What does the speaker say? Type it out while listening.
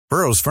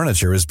Burrow's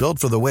furniture is built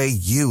for the way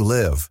you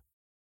live.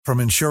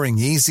 From ensuring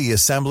easy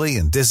assembly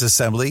and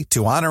disassembly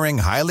to honoring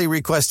highly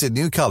requested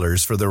new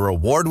colors for their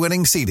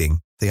award-winning seating,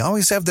 they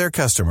always have their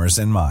customers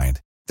in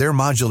mind. Their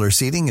modular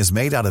seating is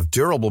made out of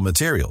durable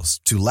materials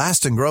to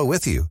last and grow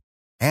with you.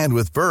 And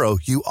with Burrow,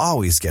 you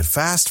always get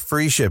fast,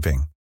 free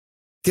shipping.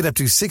 Get up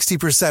to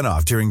 60%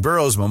 off during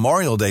Burrow's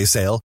Memorial Day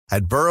sale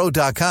at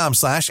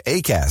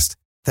burrow.com/ACAST.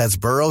 That's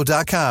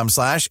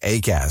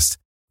burrow.com/ACAST.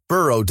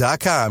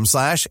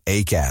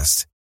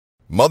 burrow.com/ACAST.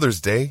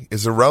 Mother's Day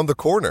is around the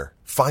corner.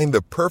 Find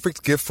the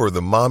perfect gift for the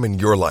mom in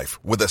your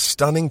life with a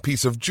stunning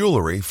piece of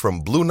jewelry from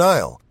Blue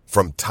Nile.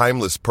 From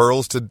timeless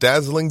pearls to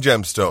dazzling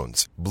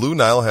gemstones, Blue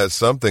Nile has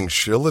something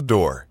she'll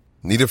adore.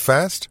 Need it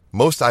fast?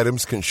 Most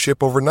items can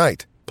ship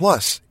overnight.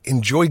 Plus,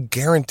 enjoy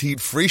guaranteed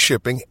free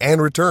shipping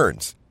and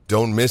returns.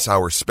 Don't miss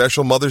our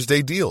special Mother's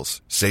Day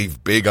deals.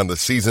 Save big on the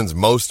season's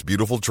most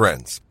beautiful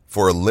trends.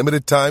 For a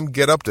limited time,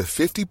 get up to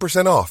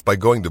 50% off by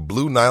going to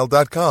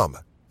BlueNile.com.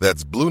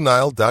 That's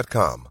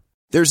BlueNile.com.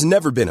 There's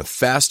never been a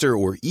faster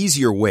or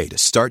easier way to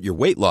start your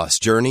weight loss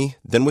journey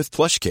than with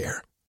PlushCare.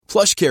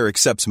 PlushCare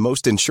accepts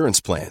most insurance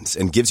plans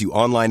and gives you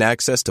online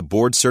access to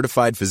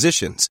board-certified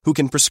physicians who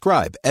can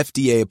prescribe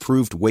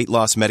FDA-approved weight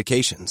loss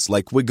medications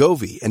like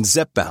Wegovy and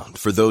Zepbound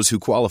for those who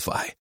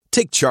qualify.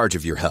 Take charge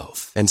of your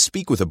health and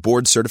speak with a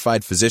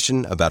board-certified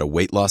physician about a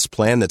weight loss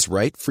plan that's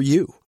right for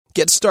you.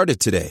 Get started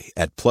today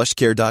at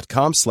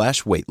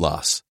plushcare.com/weight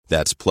loss.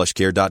 That's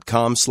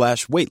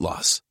plushcare.com/weight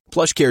loss.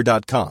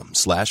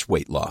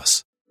 plushcare.com/weight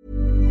loss.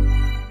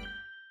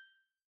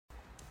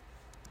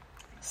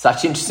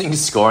 Such interesting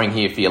scoring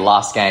here for your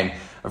last game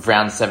of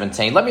round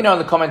 17. Let me know in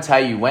the comments how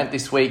you went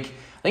this week.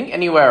 I think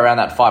anywhere around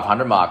that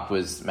 500 mark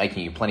was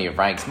making you plenty of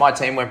ranks. My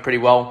team went pretty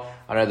well.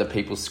 I know the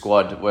People's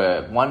Squad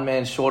were one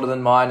man shorter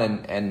than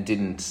mine and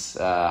didn't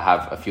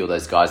have a few of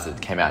those guys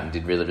that came out and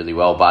did really, really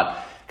well. But a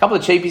couple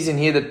of cheapies in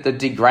here that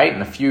did great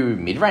and a few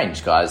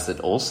mid-range guys that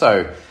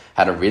also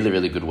had a really,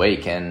 really good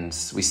week. And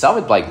we start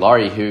with Blake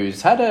Laurie,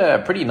 who's had a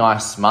pretty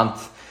nice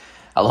month,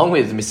 along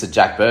with Mr.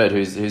 Jack Bird,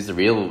 who's the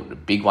real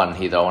big one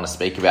here that I want to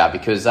speak about,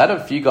 because I had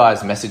a few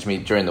guys message me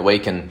during the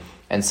week and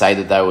say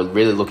that they were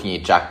really looking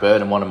at Jack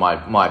Bird and wanted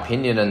my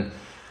opinion. And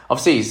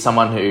obviously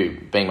someone who,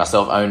 being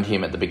myself, owned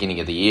him at the beginning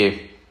of the year,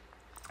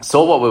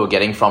 saw what we were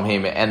getting from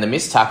him, and the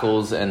missed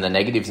tackles and the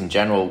negatives in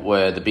general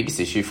were the biggest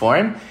issue for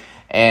him.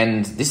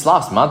 And this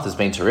last month has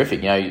been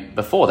terrific. You know,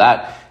 before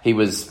that, he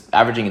was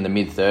averaging in the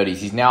mid-30s.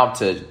 He's now up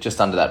to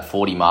just under that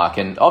 40 mark,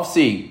 and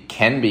obviously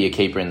can be a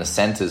keeper in the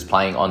centres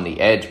playing on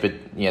the edge. But,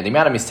 you know, the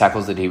amount of missed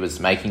tackles that he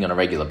was making on a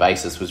regular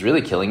basis was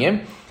really killing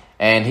him.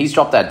 And he's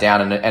dropped that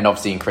down and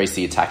obviously increased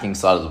the attacking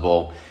side of the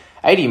ball.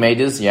 80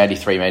 metres,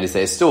 83 metres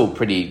there, still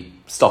pretty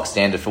stock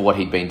standard for what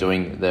he'd been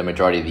doing the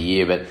majority of the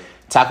year. But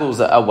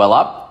tackles are well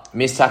up.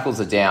 Missed tackles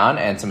are down,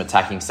 and some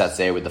attacking stats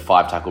there with the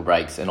 5 tackle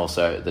breaks and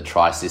also the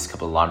try assist,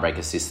 couple of line break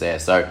assists there.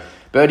 So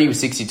Birdie was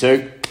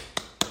 62.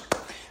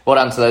 Well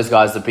done to those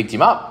guys that picked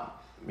him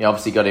up. You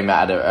obviously got him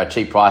at a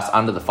cheap price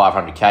under the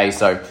 500k.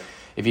 So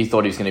if you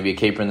thought he was going to be a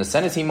keeper in the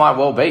centres, he might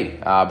well be.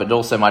 But it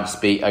also might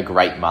just be a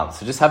great month.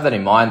 So just have that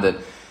in mind, that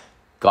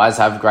guys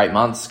have great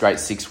months,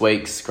 great 6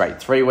 weeks, great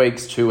 3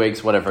 weeks, 2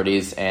 weeks, whatever it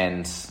is,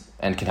 and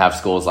can have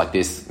scores like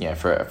this, you know,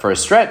 for a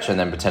stretch and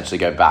then potentially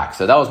go back.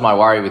 So that was my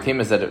worry with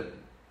him, is that it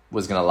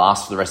was going to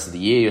last for the rest of the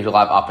year. He'll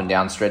have up and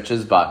down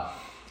stretches, but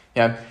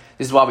you know,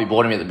 this is why we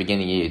bought him at the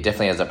beginning of the year. He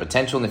definitely has that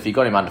potential, and if you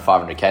got him under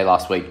 500k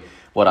last week,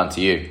 well done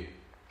to you.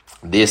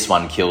 This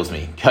one kills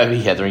me.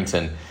 Kobe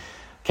Hetherington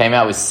came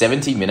out with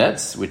 70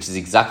 minutes, which is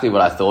exactly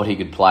what I thought he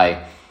could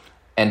play,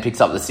 and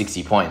picks up the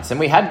 60 points. And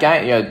we had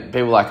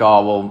people like,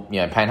 oh, well,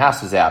 you know, Payne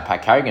Haas was out,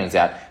 Pat Carrigan is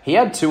out. He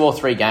had 2 or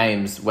 3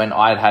 games when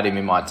I'd had him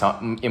in my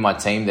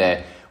team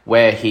there,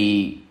 where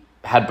he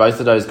had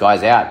both of those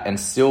guys out, and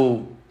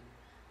still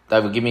they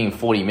were giving him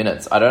 40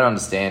 minutes. I don't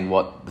understand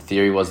what the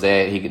theory was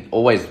there. He could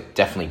always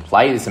definitely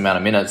play this amount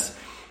of minutes,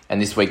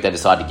 and this week they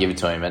decided to give it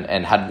to him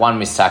and had 1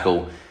 missed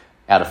tackle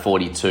out of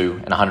 42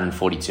 and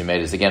 142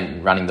 metres.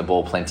 Again, running the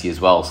ball plenty as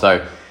well.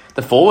 So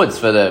the forwards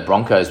for the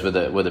Broncos were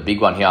the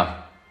big one here.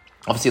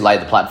 Obviously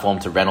laid the platform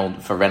to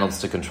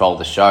Reynolds to control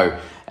the show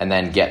and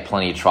then get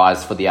plenty of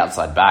tries for the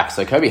outside back.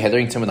 So Kobe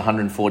Hetherington with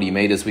 140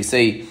 metres. We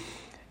see, which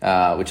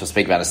I'll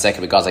speak about in a second,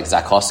 but guys like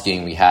Zach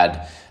Hosking, we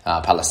had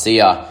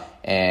Palacia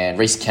and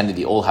Reece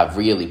Kennedy all have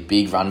really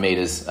big run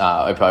meters,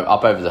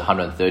 up over the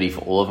 130 for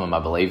all of them, I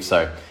believe.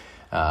 So,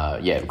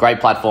 great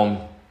platform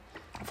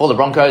for the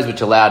Broncos,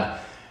 which allowed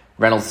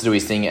Reynolds to do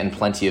his thing and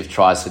plenty of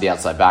tries for the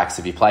outside backs.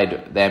 If you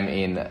played them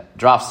in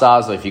Draft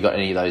Stars, or if you got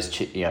any of those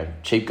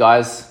cheap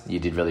guys, you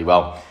did really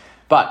well.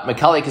 But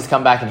McCulloch has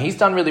come back and he's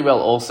done really well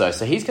also.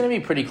 So he's going to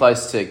be pretty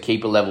close to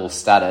keeper level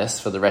status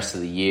for the rest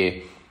of the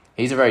year.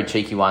 He's a very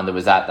cheeky one that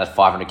was at that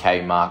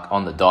 500k mark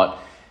on the dot.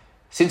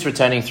 Since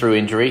returning through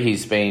injury,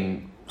 he's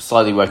been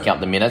slowly working up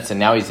the minutes, and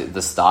now he's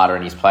the starter,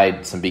 and he's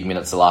played some big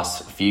minutes the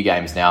last few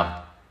games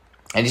now.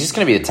 And he's just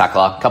going to be the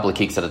tackler, a couple of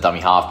kicks at a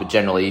dummy half, but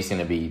generally he's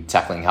going to be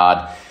tackling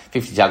hard.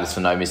 50 tackles for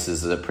no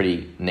misses is a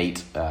pretty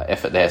neat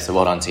effort there, so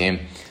well done to him.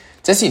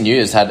 Tessie New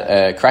has had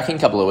a cracking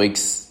couple of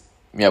weeks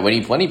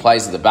when he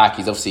plays at the back,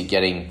 he's obviously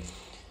getting,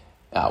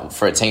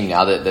 for a team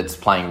now that's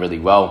playing really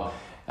well,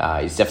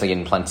 he's definitely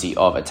getting plenty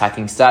of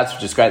attacking stats,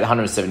 which is great. The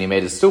 170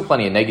 metres, still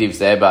plenty of negatives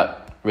there,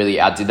 but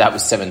really outdid that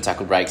with 7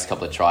 tackle breaks, a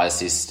couple of try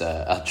assists,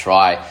 a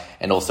try,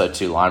 and also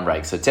 2 line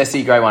breaks. So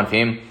Tessie, great one for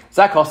him.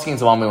 Zach Hosking's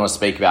the one we want to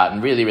speak about,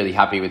 and really, really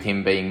happy with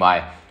him being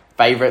my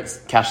favourite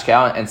cash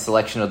cow and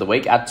selection of the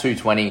week at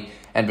 220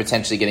 and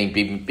potentially getting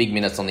big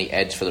minutes on the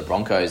edge for the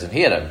Broncos. And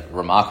he had a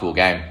remarkable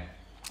game.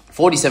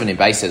 47 in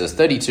base hitters,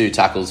 32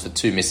 tackles for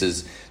 2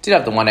 misses. Did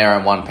have the 1 error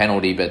and 1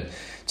 penalty, but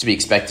to be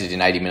expected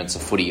in 80 minutes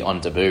of footy on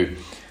debut.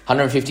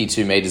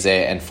 152 metres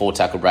there and 4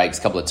 tackle breaks,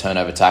 a couple of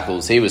turnover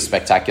tackles. He was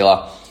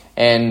spectacular.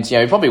 And,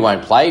 he probably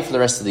won't play for the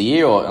rest of the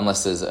year or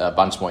unless there's a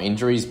bunch more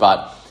injuries,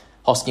 but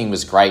Hosking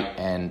was great.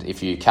 And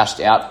if you cashed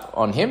out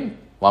on him,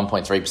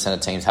 1.3% of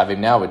teams have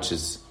him now, which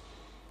is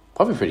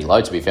probably pretty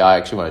low, to be fair. I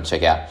actually want to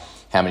check out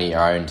how many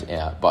are owned,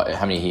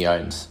 how many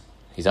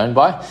he's owned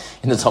by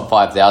in the top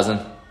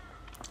 5,000.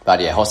 But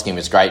yeah, Hosking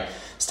was great.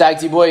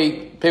 Stagsy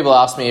boy, people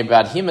ask me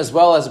about him as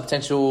well as a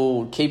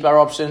potential keeper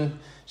option.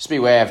 Just be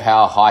aware of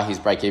how high his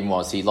break-even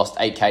was. He lost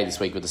 8K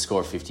this week with a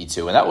score of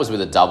 52, and that was with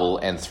a double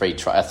and 3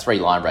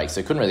 line breaks.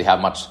 So he couldn't really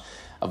have much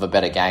of a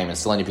better game and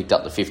still only picked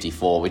up the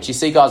 54, which you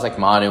see guys like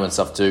Manu and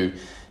stuff do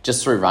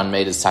just through run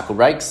meters, tackle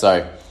breaks.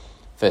 So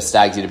for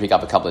Stagsy to pick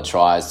up a couple of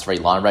tries, 3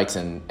 line breaks,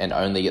 and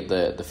only get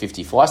the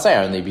 54. I say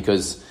only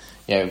because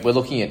we're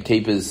looking at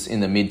keepers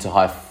in the mid to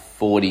high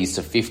 40s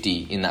to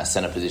 50 in that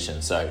centre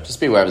position. So just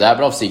be aware of that,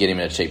 but obviously get him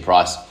at a cheap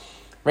price.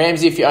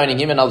 Ramsey, if you're owning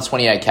him, another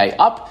 28K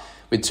up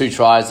with 2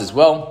 tries as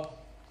well.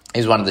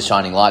 He's one of the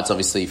shining lights,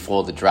 obviously,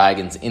 for the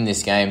Dragons in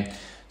this game.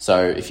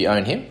 So if you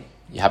own him,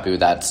 you're happy with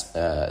that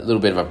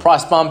little bit of a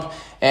price bump,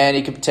 and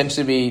he could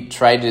potentially be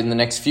traded in the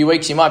next few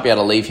weeks. You might be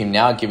able to leave him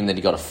now, given that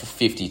he got a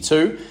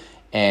 52,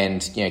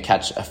 and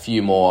catch a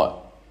few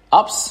more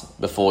ups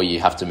before you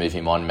have to move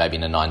him on, maybe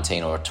in a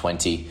 19 or a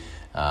 20,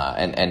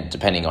 and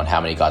depending on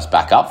how many guys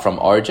back up from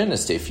Origin,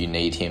 as to if you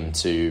need him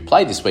to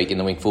play this week in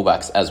the wing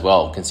fullbacks as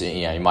well.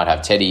 Considering you might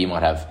have Teddy, you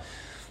might have,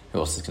 who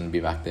else is going to be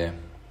back there?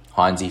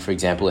 Heinze, for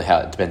example.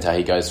 It depends how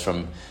he goes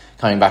from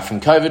coming back from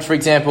COVID, for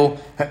example.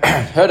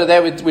 Herder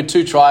there with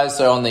 2 tries,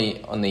 so on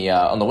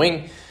the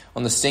wing,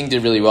 on the Sting,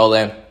 did really well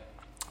there.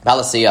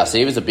 Palacia, so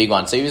he was a big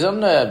one. So he was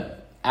on the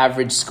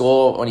average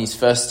score on his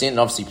first stint, and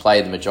obviously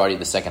played the majority of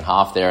the second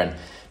half there and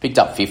picked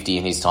up 50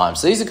 in his time.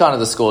 So these are kind of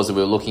the scores that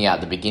we were looking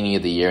at the beginning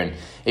of the year. And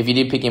if you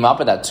did pick him up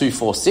at that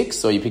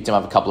 246, or you picked him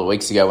up a couple of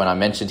weeks ago when I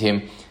mentioned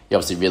him, you're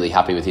obviously really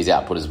happy with his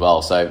output as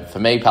well. So for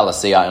me,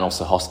 Palacia and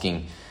also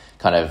Hosking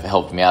kind of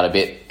helped me out a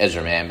bit.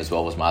 Ezra Mam as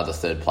well was my other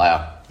third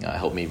player.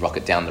 Helped me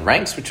rocket down the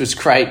ranks, which was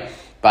great.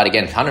 But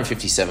again,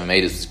 157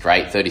 metres was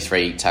great.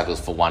 33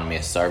 tackles for 1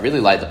 miss. So I really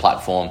laid the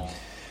platform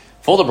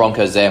for the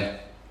Broncos there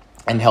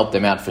and helped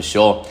them out for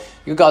sure.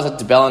 You guys like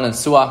DeBellin and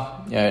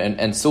Sua,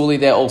 and Sully,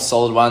 they're all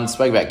solid ones.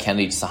 Spoke about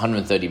Kennedy, just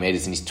 130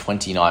 metres in his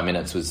 29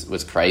 minutes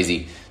was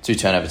crazy. 2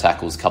 turnover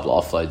tackles, a couple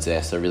of offloads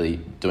there. So really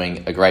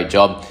doing a great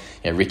job.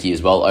 Ricky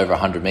as well, over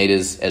 100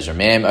 metres. Ezra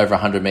Mam, over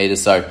 100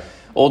 metres. So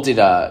all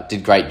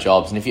did great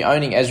jobs. And if you're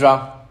owning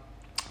Ezra,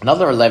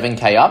 another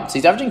 11K up. So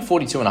he's averaging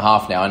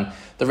 42.5 now. And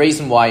the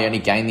reason why he only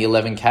gained the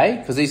 11K,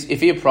 because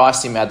if you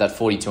priced him at that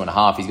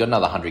 42.5, he's got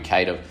another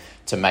 100K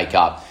to make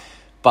up.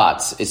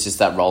 But it's just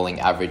that rolling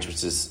average,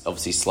 which has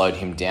obviously slowed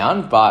him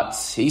down. But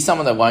he's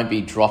someone that won't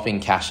be dropping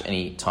cash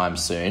anytime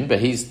soon. But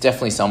he's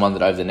definitely someone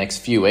that over the next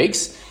few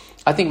weeks,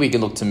 I think we can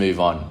look to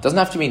move on. Doesn't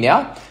have to be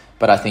now,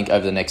 but I think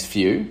over the next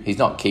few, he's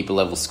not keeper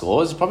level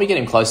scores. Probably get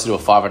him closer to a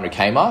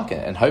 500K mark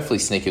and hopefully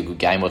sneak a good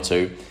game or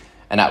two.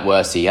 And at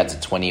worst, he has a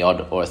 20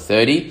 odd or a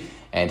 30,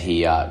 and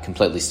he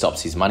completely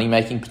stops his money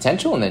making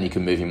potential, and then you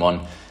can move him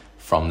on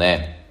from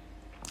there.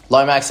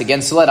 Lomax,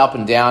 again, still at up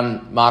and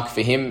down mark for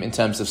him in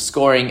terms of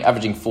scoring,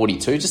 averaging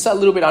 42, just a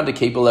little bit under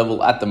keeper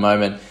level at the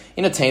moment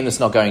in a team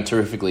that's not going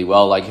terrifically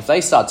well. Like, if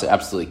they start to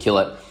absolutely kill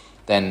it,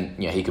 then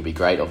he could be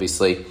great,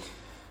 obviously.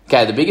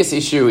 Okay, the biggest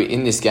issue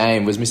in this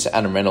game was Mr.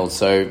 Adam Reynolds,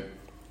 so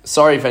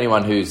sorry if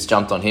anyone who's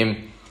jumped on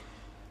him.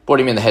 Brought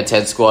him in the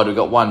head-to-head squad. We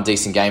got one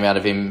decent game out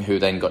of him, he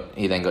then got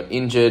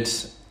injured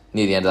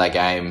near the end of that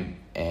game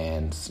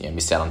and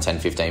missed out on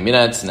 10-15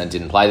 minutes and then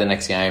didn't play the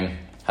next game,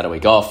 had a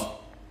week off.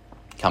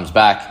 Comes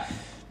back,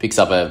 picks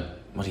up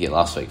what did he get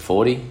last week,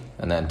 40,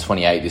 and then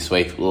 28 this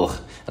week. Ugh.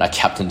 And I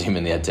captained him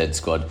in the head-to-head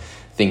squad,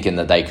 thinking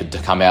that they could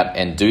come out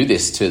and do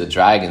this to the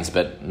Dragons.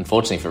 But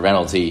unfortunately for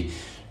Reynolds, he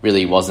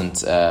really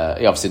wasn't,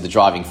 obviously the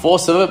driving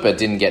force of it, but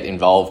didn't get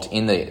involved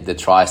in the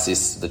try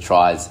assists, the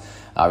tries,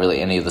 really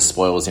any of the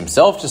spoils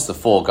himself. Just the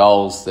 4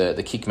 goals,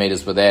 the kick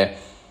meters were there,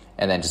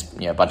 and then just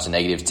a bunch of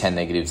negatives, 10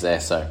 negatives there.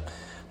 So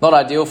not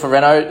ideal for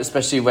Renault,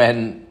 especially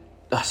when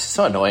it's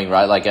so annoying,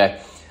 right?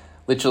 Like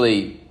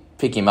literally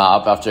pick him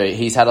up after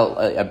he's had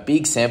a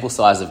big sample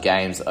size of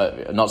games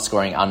not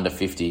scoring under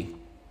 50.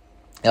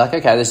 You're like,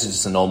 okay, this is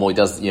just a normal. He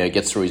does,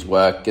 gets through his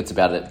work, gets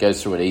about it,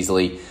 goes through it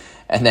easily,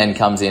 and then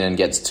comes in and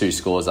gets 2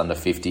 scores under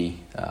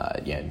 50,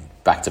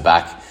 back to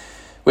back,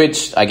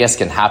 which I guess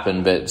can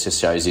happen, but it just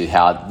shows you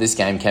how this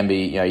game can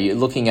be. You're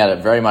looking at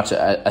it very much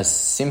a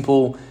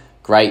simple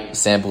great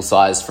sample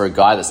size for a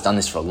guy that's done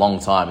this for a long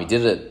time. He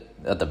did it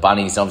at the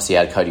Bunnies. Obviously, he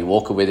had Cody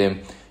Walker with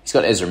him. He's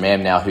got Ezra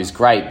Mam now, who's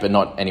great, but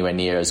not anywhere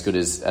near as good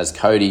as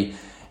Cody.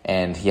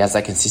 And he has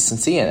that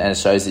consistency, and it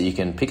shows that you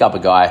can pick up a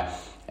guy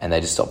and they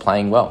just stop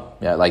playing well.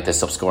 Like they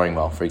stop scoring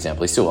well, for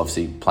example. He's still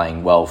obviously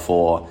playing well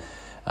for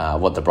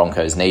what the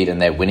Broncos need,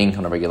 and they're winning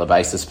on a regular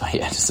basis. But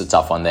yeah, just a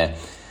tough one there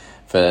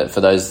for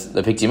those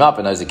that picked him up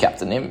and those that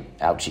captained him.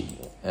 Ouchie.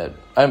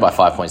 Owned by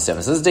 5.7. So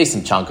there's a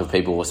decent chunk of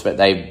people. We'll expect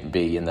they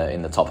be in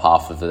the top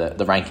half of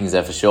the rankings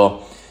there for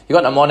sure. You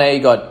got Amone,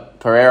 you got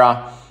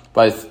Pereira,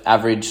 both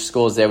average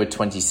scores there with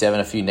 27,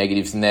 a few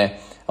negatives in there.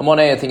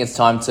 Amone, I think it's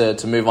time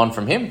to move on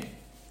from him.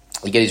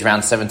 You get his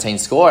round 17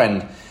 score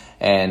and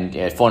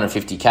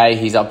 450k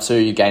he's up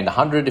to. You gained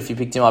 100 if you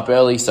picked him up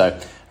early, so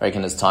I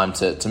reckon it's time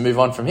to move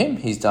on from him.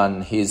 He's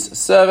done his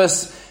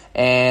service,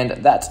 and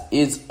that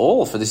is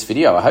all for this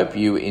video. I hope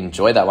you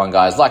enjoyed that one,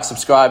 guys. Like,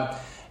 subscribe,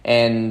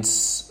 and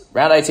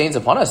round 18's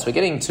upon us. We're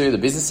getting to the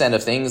business end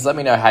of things. Let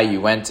me know how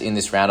you went in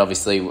this round.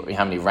 Obviously,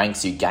 how many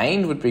ranks you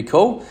gained would be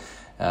cool.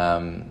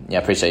 I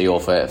appreciate you all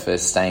for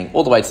staying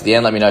all the way to the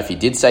end. Let me know if you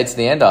did stay to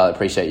the end. I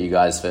appreciate you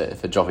guys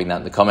for dropping that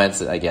in the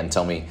comments. Again,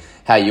 tell me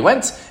how you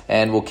went,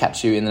 and we'll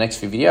catch you in the next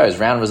few videos.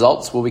 Round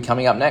results will be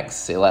coming up next.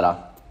 See you later.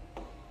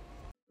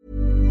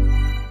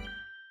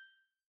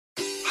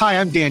 Hi,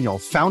 I'm Daniel,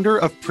 founder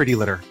of Pretty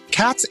Litter.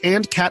 Cats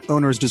and cat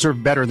owners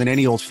deserve better than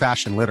any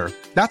old-fashioned litter.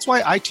 That's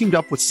why I teamed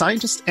up with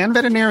scientists and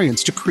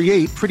veterinarians to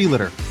create Pretty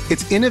Litter.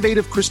 Its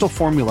innovative crystal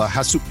formula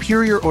has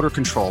superior odor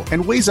control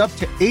and weighs up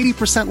to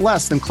 80%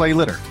 less than clay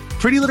litter.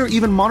 Pretty Litter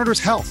even monitors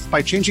health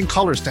by changing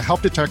colors to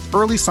help detect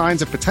early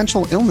signs of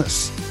potential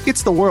illness.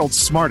 It's the world's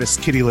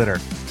smartest kitty litter.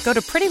 Go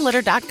to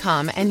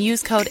prettylitter.com and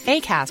use code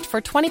ACAST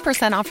for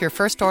 20% off your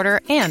first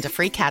order and a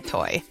free cat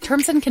toy.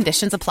 Terms and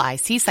conditions apply.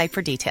 See site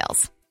for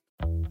details.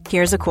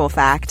 Here's a cool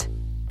fact.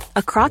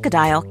 A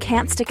crocodile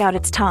can't stick out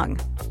its tongue.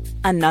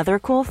 Another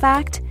cool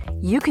fact,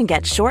 you can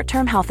get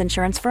short-term health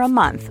insurance for a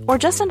month or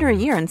just under a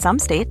year in some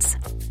states.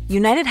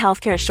 United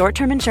Healthcare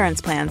short-term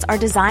insurance plans are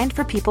designed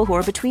for people who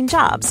are between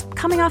jobs,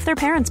 coming off their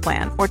parents'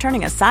 plan, or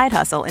turning a side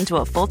hustle into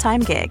a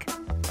full-time gig.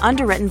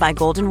 Underwritten by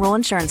Golden Rule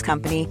Insurance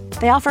Company,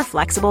 they offer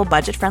flexible,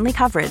 budget-friendly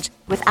coverage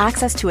with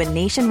access to a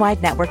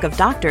nationwide network of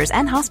doctors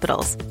and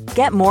hospitals.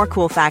 Get more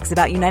cool facts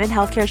about United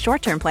Healthcare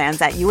short-term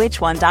plans at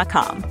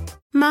uh1.com.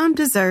 Mom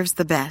deserves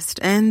the best,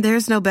 and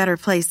there's no better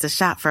place to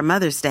shop for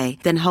Mother's Day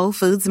than Whole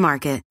Foods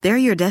Market. They're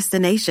your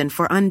destination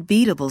for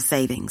unbeatable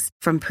savings,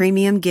 from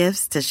premium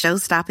gifts to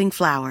show-stopping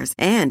flowers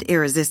and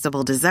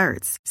irresistible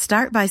desserts.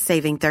 Start by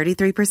saving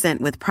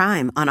 33% with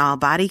Prime on all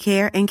body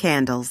care and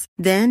candles.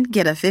 Then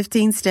get a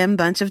 15-stem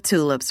bunch of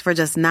tulips for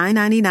just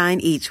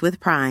 $9.99 each with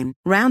Prime.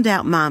 Round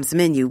out Mom's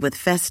menu with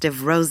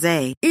festive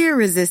rosé,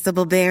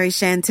 irresistible berry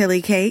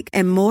chantilly cake,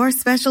 and more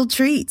special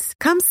treats.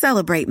 Come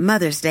celebrate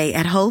Mother's Day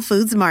at Whole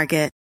Foods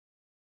Market.